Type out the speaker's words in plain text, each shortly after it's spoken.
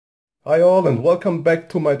Hi all and welcome back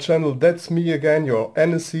to my channel. That's me again, your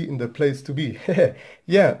NSC in the place to be.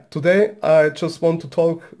 Yeah, today I just want to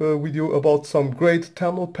talk with you about some great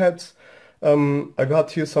thermal pads. I got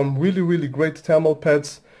here some really great thermal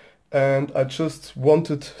pads and I just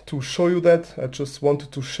wanted to show you that. I just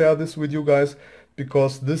wanted to share this with you guys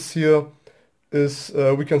because this here is,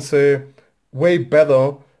 we can say, way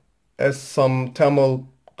better as some thermal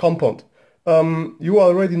compound. You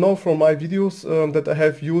already know from my videos that I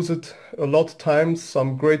have used it a lot of times,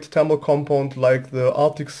 some great thermal compound like the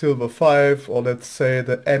Arctic Silver 5 or let's say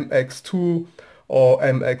the MX2 or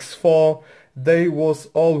MX4. They was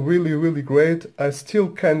all really great. I still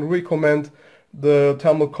can recommend the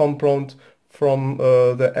thermal compound from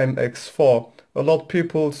the MX4. A lot of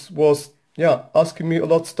people was asking me a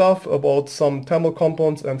lot of stuff about some thermal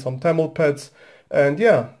compounds and some thermal pads. And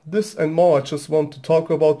yeah, this and more I just want to talk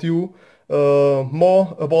about you.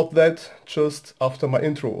 More about that just after my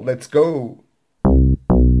intro. Let's go!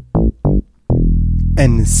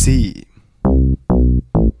 NSC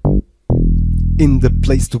in the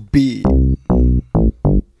place to be.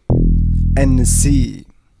 NSC.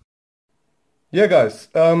 Yeah guys,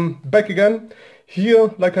 back again.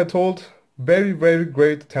 Here, like I told, very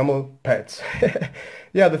great thermal pads.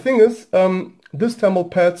 Yeah, the thing is, these thermal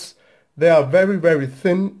pads, they are very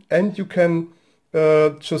thin and you can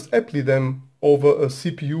just apply them over a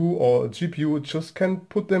CPU or a GPU. Just can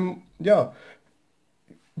put them,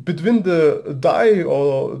 between the die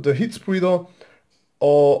or the heat spreader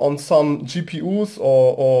or on some GPUs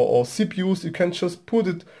or CPUs. You can just put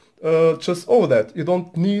it just over that. You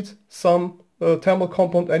don't need some thermal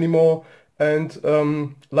compound anymore. And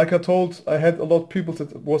like I told, I had a lot of people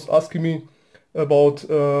that was asking me about,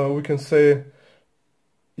 we can say,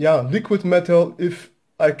 liquid metal, if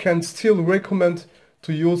I can still recommend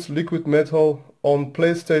to use liquid metal on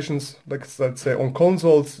PlayStations, like let's say on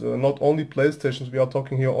consoles, not only PlayStations. We are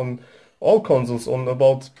talking here on all consoles, on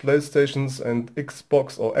about PlayStations and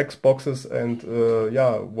Xbox or Xboxes and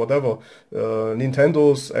whatever,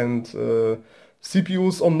 Nintendos and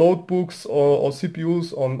CPUs on notebooks or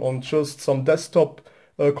CPUs on just some desktop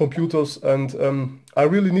computers. And I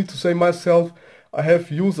really need to say myself, I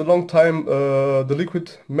have used a long time the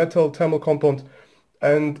liquid metal thermal compound,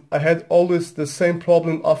 and I had always the same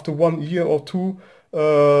problem after 1 year or two.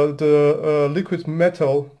 The liquid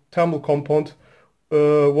metal thermal compound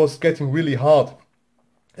was getting really hard,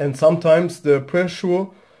 and sometimes the pressure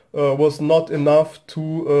was not enough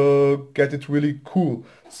to get it really cool.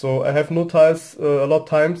 So I have noticed a lot of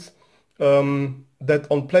times that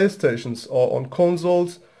on PlayStations or on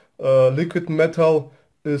consoles, liquid metal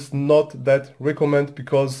is not that recommended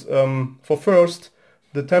because for first,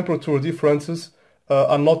 the temperature differences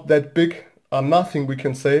are not that big, are nothing, we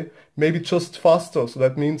can say, maybe just faster. So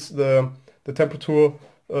that means the temperature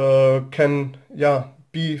can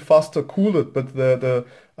be faster cooled, but the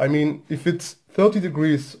I mean, if it's 30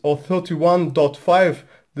 degrees or 31.5,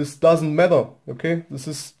 this doesn't matter. Okay, this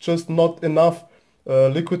is just not enough.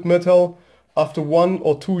 Liquid metal after 1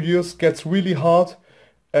 or 2 years gets really hard,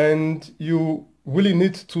 and you really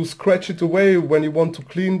need to scratch it away when you want to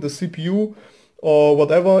clean the CPU or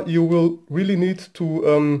whatever. You will really need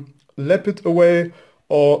to lap it away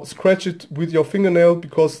or scratch it with your fingernail,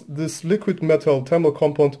 because this liquid metal thermal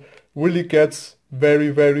compound really gets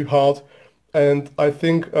very hard. And I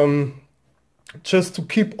think just to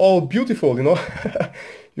keep all beautiful,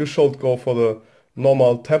 you should go for the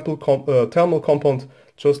normal thermal compound,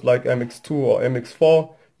 just like MX2 or MX4.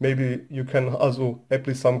 Maybe you can also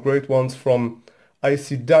apply some great ones from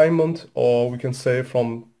IC Diamond, or we can say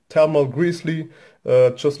from Thermal Grizzly,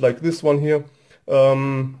 just like this one here.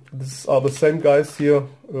 These are the same guys here,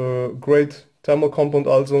 great thermal compound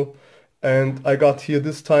also. And I got here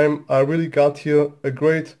this time, I really got here a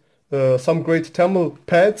great, some great thermal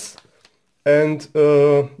pads. And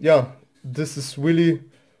this is really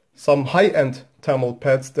some high-end thermal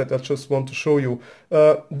pads that I just want to show you.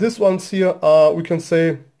 These ones here are, we can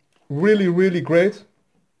say, really great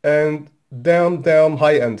and damn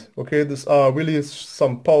high-end. Okay, these are really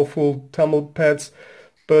some powerful thermal pads,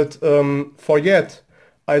 but for yet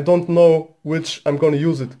I don't know which I'm gonna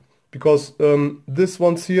use it, because these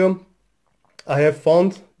ones here I have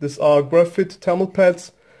found, these are graphite thermal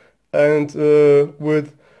pads, and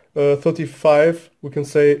with 35, we can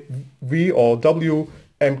say V or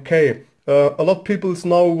WMK. A lot of people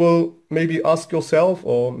now will maybe ask yourself,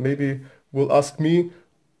 or maybe will ask me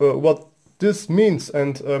what this means.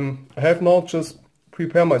 And I have now just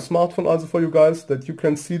prepared my smartphone also for you guys, that you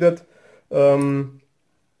can see that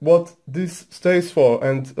what this stays for.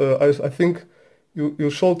 And I think you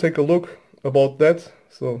should take a look about that.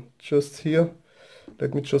 So just here,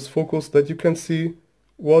 let me just focus that you can see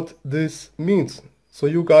what this means. So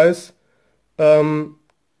you guys can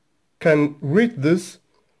read this,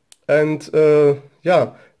 and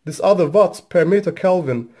yeah, these are the watts per meter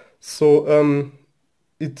Kelvin. So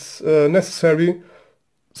it's necessary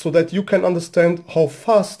so that you can understand how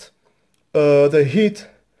fast the heat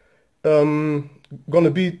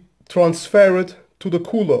gonna be transferred to the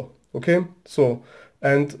cooler. Okay, so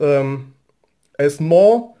and as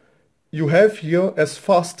more you have here, as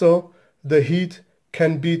faster the heat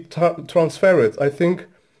can be transferred. I think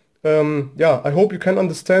yeah, I hope you can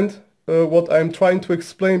understand what I'm trying to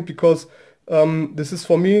explain, because this is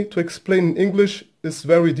for me to explain in English is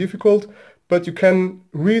very difficult, but you can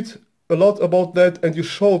read a lot about that, and you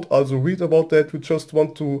should also read about that. You just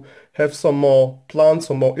want to have some more plans,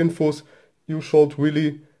 some more infos. You should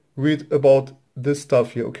really read about this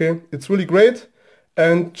stuff here, okay? It's really great.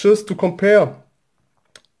 And just to compare,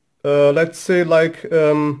 let's say like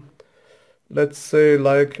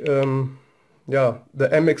yeah, the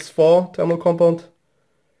MX4 thermal compound.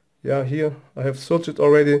 Yeah, here I have searched it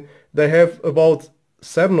already. They have about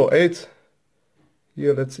 7 or 8.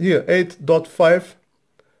 Here, let's here 8.5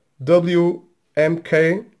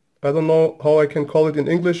 WMK. I don't know how I can call it in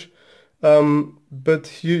English, but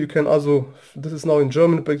here you can also, this is now in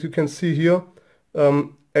German, but you can see here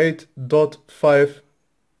 8.5.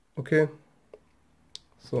 Okay,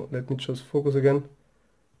 so let me just focus again.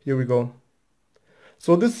 Here we go.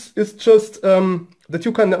 So this is just that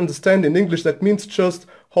you can understand in English. That means just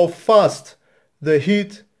how fast the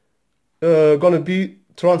heat gonna be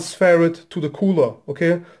transferred to the cooler.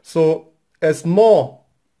 Okay, so as more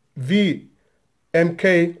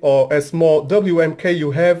VMK or as more WMK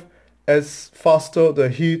you have, as faster the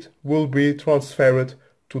heat will be transferred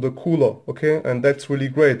to the cooler. Okay, and that's really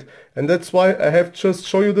great, and that's why I have just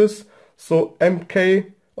show you this. So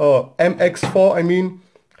MX4, I mean,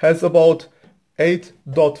 has about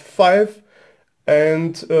 8.5,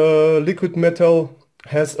 and liquid metal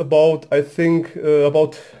has about, I think,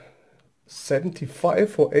 about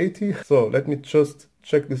 75 or 80. So let me just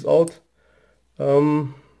check this out.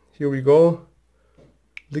 Here we go.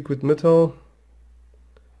 Liquid metal.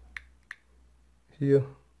 Here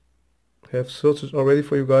I have searched it already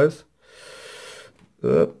for you guys.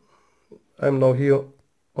 I'm now here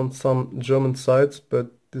on some German sites,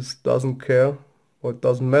 but this doesn't care, or it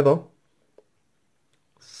doesn't matter.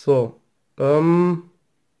 So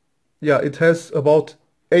yeah, it has about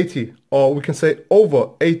 80, or we can say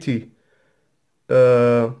over 80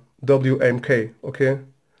 WMK. Okay,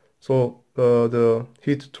 so the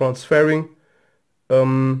heat transferring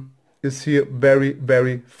is here very,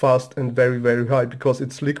 very fast and very, very high, because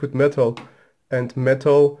it's liquid metal, and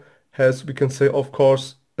metal has, we can say, of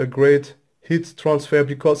course, a great heat transfer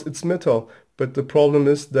because it's metal. But the problem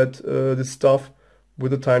is that this stuff,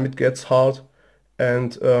 with the time, it gets hard,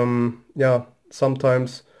 and yeah,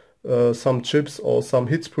 sometimes some chips or some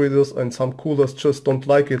heat spreaders and some coolers just don't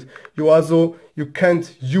like it. You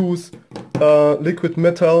can't use liquid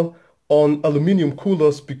metal on aluminum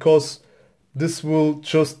coolers, because this will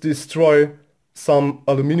just destroy some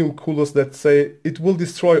aluminum coolers. That say it will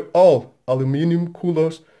destroy all aluminum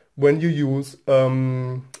coolers when you use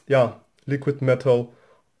yeah, liquid metal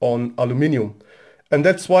on aluminum. And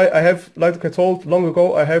that's why I have, like I told long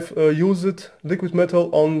ago, I have used liquid metal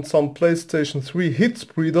on some PlayStation 3 heat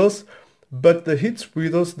spreaders, but the heat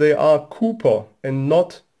spreaders, they are copper and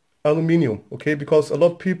not aluminum, okay? Because a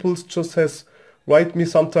lot of people just write me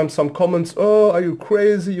sometimes some comments, oh, are you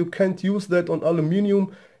crazy? You can't use that on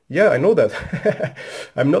aluminum. Yeah, I know that.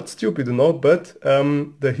 I'm not stupid, you know, but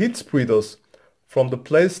the heat spreaders from the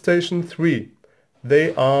PlayStation 3,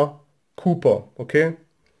 they are copper, okay?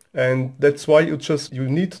 And that's why you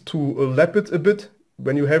need to lap it a bit.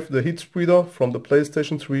 When you have the heat spreader from the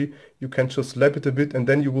PlayStation 3, you can just lap it a bit, and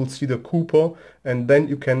then you will see the copper, and then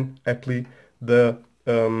you can apply the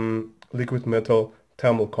liquid metal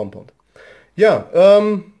thermal compound. Yeah,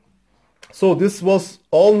 so this was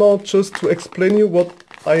all now just to explain you what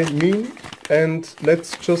I mean, and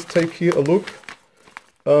let's just take here a look.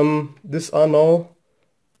 These are now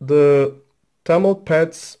the thermal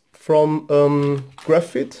pads from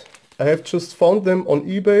graphite. I have just found them on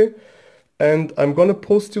eBay, and I'm gonna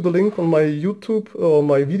post you the link on my YouTube or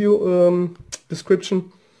my video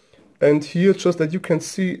description. And here, just that you can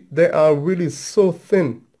see, they are really so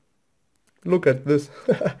thin. Look at this.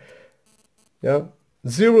 Yeah,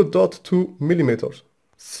 0.2 millimeters.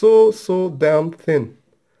 So damn thin.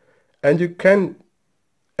 And you can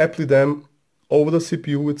apply them over the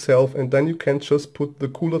CPU itself, and then you can just put the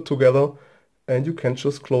cooler together, and you can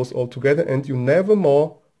just close all together, and you never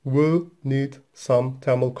more will need some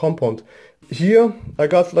thermal compound. here I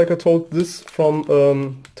got, like I told, this from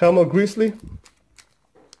Thermal Grizzly,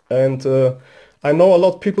 and I know a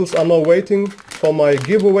lot of people are now waiting for my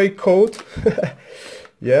giveaway code.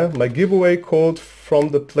 Yeah, my giveaway code from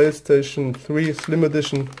the PlayStation 3 Slim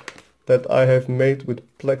Edition that I have made with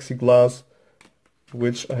plexiglass,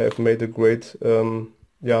 which I have made a great,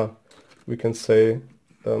 yeah, we can say,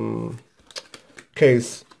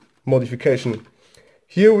 case modification.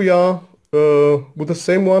 Here we are with the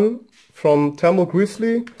same one from Thermal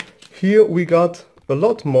Grizzly. Here we got a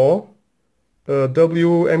lot more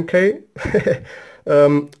WMK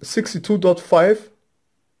 62.5.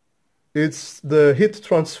 It's the heat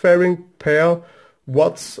transferring pair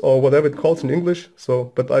watts, or whatever it calls in English.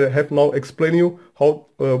 So, but I have now explained you how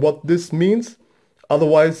what this means.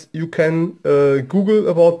 Otherwise, you can Google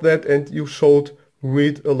about that, and you should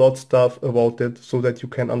read a lot stuff about that so that you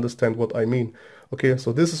can understand what I mean. Okay,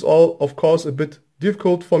 so this is all, of course, a bit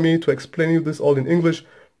difficult for me to explain you this all in English,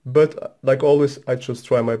 but like always, I just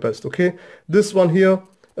try my best. Okay, this one here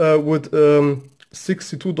with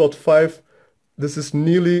 62.5. This is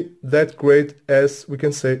nearly that great as, we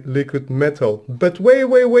can say, liquid metal, but way,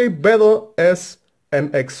 way, way better as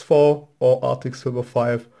MX4 or Arctic Silver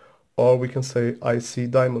 5, or we can say IC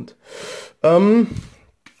Diamond. Yeah,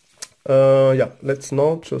 let's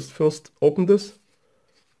now just first open this.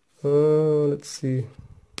 Let's see.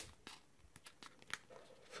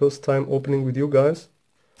 First time opening with you guys,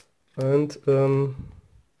 and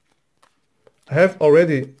I have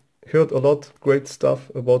already heard a lot great stuff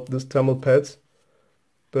about this thermal pads,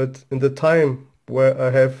 but in the time where I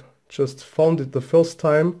have just found it the first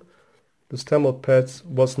time, this thermal pads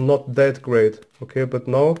was not that great. Okay, but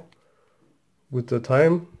now with the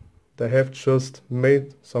time they have just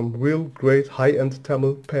made some real great high-end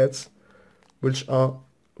thermal pads, which are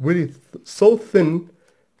really so thin,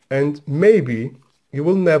 and maybe you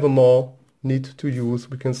will never more need to use,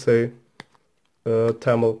 we can say,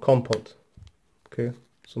 thermal compound. Okay,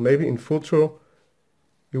 so maybe in future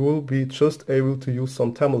you will be just able to use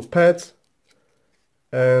some thermal pads,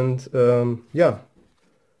 and yeah,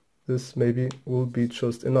 this maybe will be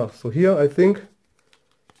just enough. So here I think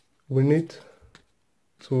we need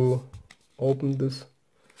to open this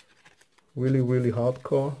really, really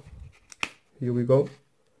hardcore. Here we go.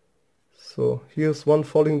 So here's one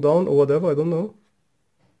falling down or whatever, I don't know.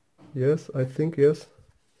 Yes, I think yes.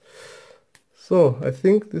 So I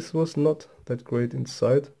think this was not that great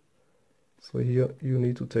inside. So here you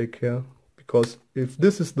need to take care, because if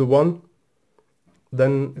this is the one,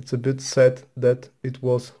 then it's a bit sad that it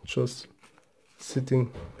was just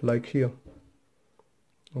sitting like here.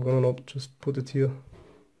 I'm gonna not just put it here,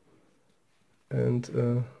 and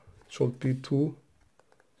it should be two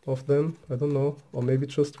of them, I don't know, or maybe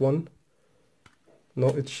just one. No,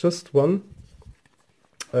 it's just one.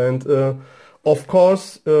 And of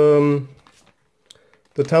course the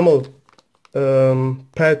thermal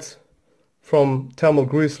pad from Thermal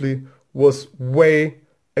Grizzly was way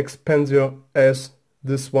expensive as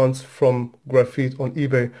this ones from Graphite on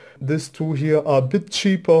eBay. These two here are a bit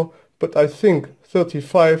cheaper, but I think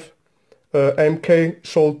 35 MK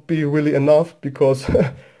should be really enough, because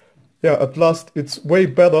yeah, at last it's way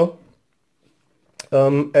better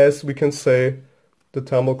as we can say the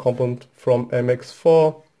thermal compound from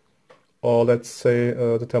MX4, or let's say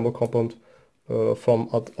the thermal compound from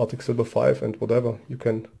Arctic Silver 5 and whatever. You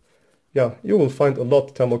can, yeah, you will find a lot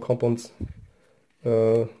of thermal compounds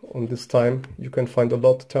on this time. You can find a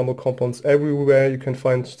lot of thermal compounds everywhere. You can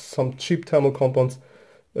find some cheap thermal compounds,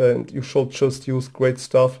 and you should just use great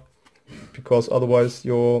stuff, because otherwise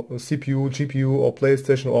your CPU, GPU or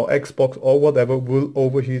PlayStation or Xbox or whatever will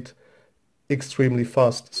overheat extremely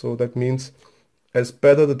fast. So that means as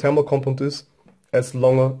better the thermal compound is, as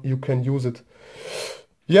longer you can use it.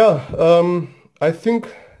 Yeah, I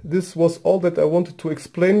think this was all that I wanted to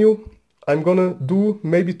explain you. I'm gonna do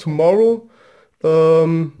maybe tomorrow a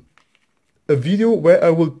video where I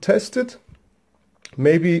will test it,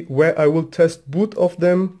 maybe where I will test both of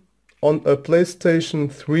them on a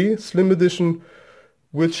PlayStation 3 Slim Edition,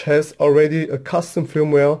 which has already a custom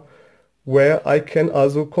firmware where I can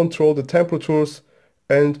also control the temperatures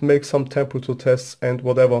and make some temperature tests and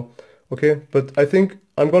whatever. Okay, but I think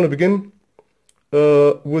I'm gonna begin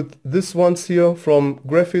with this ones here from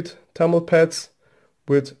Graphite Thermal Pads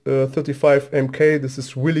with 35 MK. This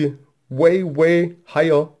is really way, way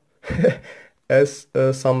higher as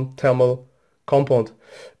some thermal compound.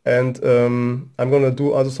 And I'm gonna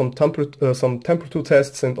do also some temperature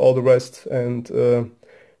tests and all the rest. And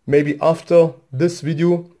maybe after this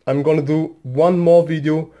video, I'm gonna do one more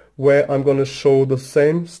video where I'm gonna show the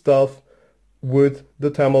same stuff with the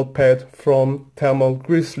thermal pad from Thermal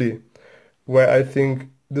Grizzly, where I think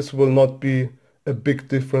this will not be a big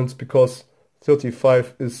difference because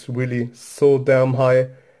 35 is really so damn high.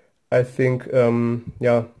 I think,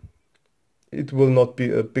 yeah, it will not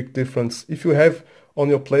be a big difference. If you have on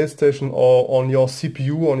your PlayStation or on your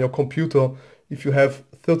CPU, on your computer, if you have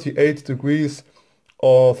 38 degrees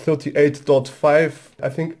or 38.5, I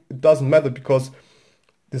think it doesn't matter because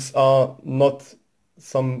these are not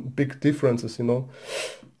some big differences, you know.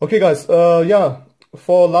 Okay, guys, yeah,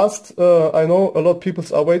 for last, I know a lot of people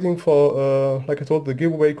are waiting for, like I told, the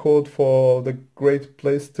giveaway code for the great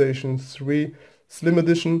PlayStation 3 Slim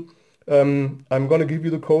Edition. I'm gonna give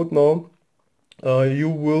you the code now. You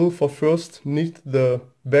will for first need the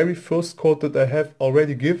very first code that I have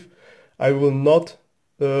already give. I will not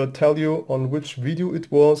tell you on which video it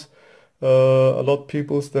was. A lot of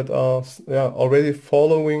people that are already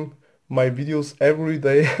following my videos every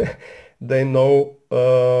day, they know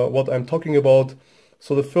what I'm talking about.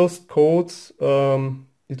 So the first codes,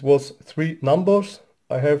 it was 3 numbers.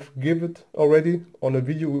 I have give it already on a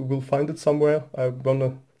video. We will find it somewhere. I'm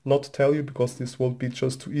gonna not tell you because this will be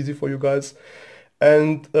just too easy for you guys.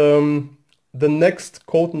 And the next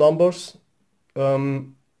code numbers,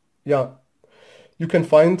 yeah, you can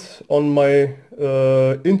find on my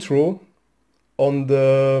intro. On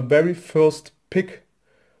the very first pick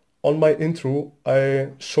on my intro, I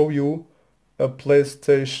show you a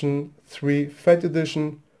PlayStation 3 Fat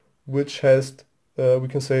Edition, which has, we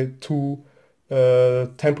can say, 2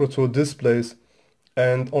 temperature displays.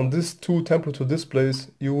 And on these 2 temperature displays,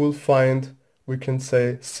 you will find, we can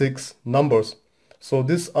say, 6 numbers. So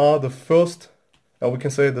these are the first, we can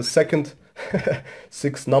say the second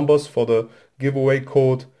 6 numbers for the giveaway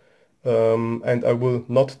code. And I will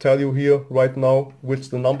not tell you here right now which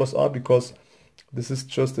the numbers are because this is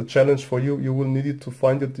just a challenge for you. You will need to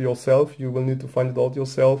find it yourself. You will need to find it out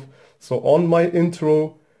yourself. So on my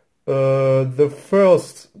intro, the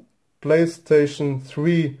first PlayStation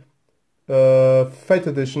 3 Fat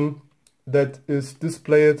Edition that is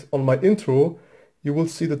displayed on my intro, you will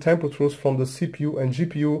see the temperatures from the CPU and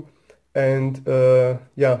GPU, and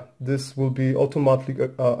yeah, this will be automatically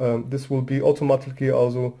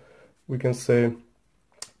also, we can say,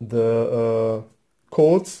 the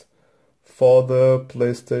codes for the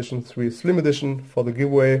PlayStation 3 Slim Edition for the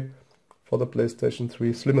giveaway for the PlayStation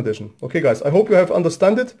 3 Slim Edition. Okay, guys, I hope you have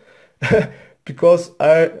understand it because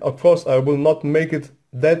of course I will not make it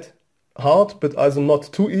that hard, but also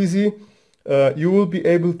not too easy. You will be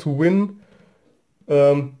able to win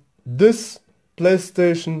this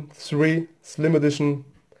PlayStation 3 Slim Edition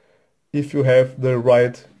if you have the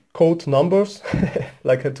right code numbers.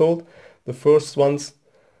 Like I told, the first ones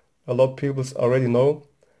a lot of people already know,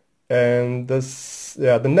 and this,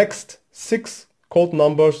 yeah, the next 6 code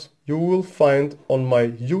numbers you will find on my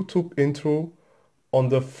YouTube intro on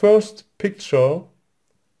the first picture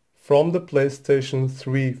from the PlayStation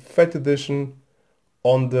 3 Fat Edition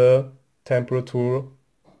on the temperature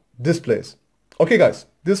displays. Okay, guys,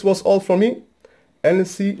 this was all from me.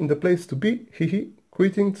 NSC in the place to be. Hehe.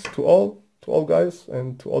 Greetings to all guys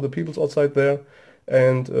and to all the peoples outside there.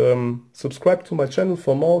 And subscribe to my channel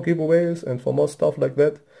for more giveaways and for more stuff like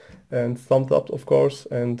that. And thumbs up, of course.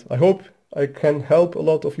 And I hope I can help a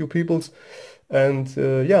lot of you peoples. And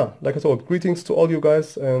yeah, like I told, greetings to all you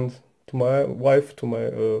guys and to my wife, to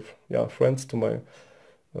my friends, to my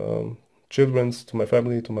children, to my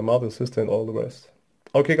family, to my mother, sister, and all the rest.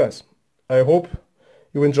 Okay, guys, I hope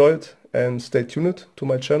you enjoyed and stay tuned to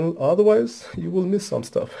my channel. Otherwise, you will miss some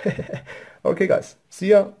stuff. Okay, guys, see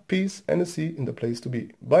ya, peace, NSC in the place to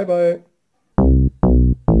be. Bye bye.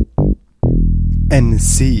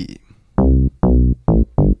 NSC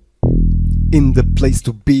in the place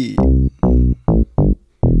to be.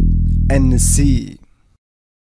 NSC